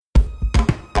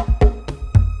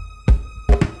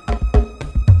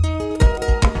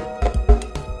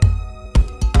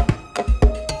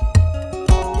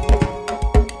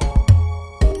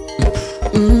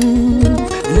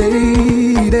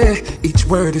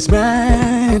word is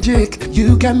magic.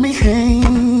 You got me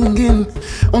hanging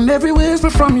on every whisper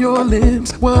from your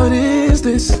lips. What is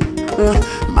this?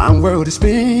 My world is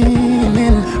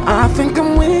spinning. I think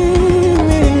I'm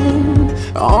winning.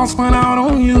 All spun out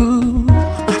on you.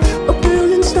 A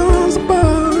billion stars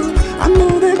above. I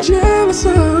know they're jealous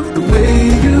of the way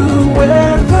you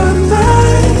wear the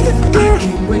night. I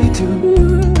can't wait to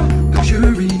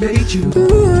luxuriate you.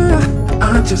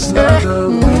 I just love the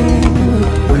way you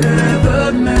wear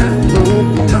the night.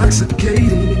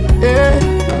 Intoxicated,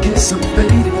 guess I'm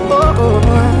faded.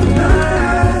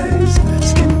 Nice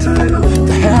skin tight on.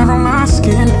 The hair on my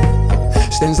skin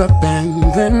stands up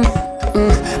and then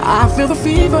I feel the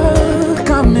fever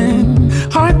coming.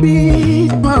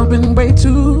 Heartbeat pumping way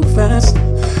too fast.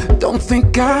 Don't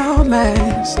think I'll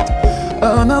last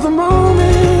another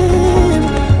moment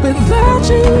without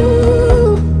you.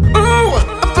 Oh,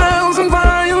 1,000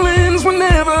 violins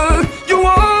whenever you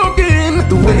walk in.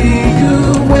 The way you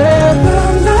wear the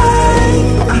night,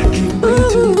 I can't wait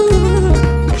to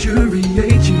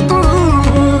luxuriate you.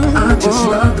 I just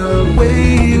love the way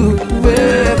you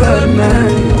wear the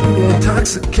night.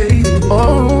 Intoxicated,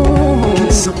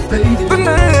 guess I'm faded. The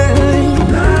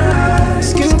night,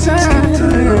 skin tight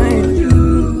on you.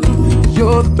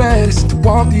 You're the best to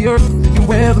walk the earth. You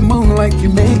wear the moonlight, you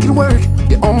make it work.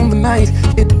 You own the night,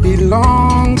 it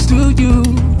belongs to you.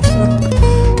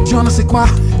 Je ne sais quoi,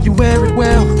 you wear it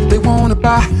well. They wanna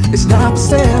buy, it's not for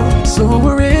sale. So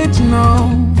original,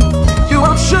 you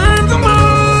outshine them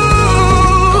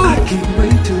all. I can't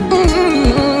wait to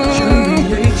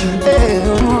luxuriate you.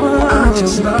 I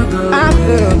just love the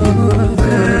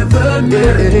wear the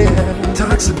night.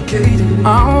 Intoxicated,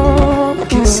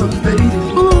 guess I'm faded.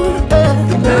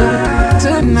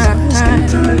 Tonight, skin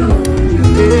tight on you.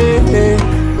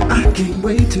 I can't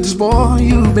wait to spoil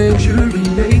you, babe.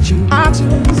 Luxuriate you. I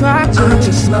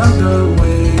just love the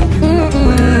way you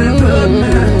wear the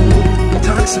night.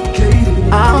 Intoxicated,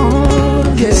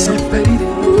 guess I'm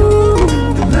faded.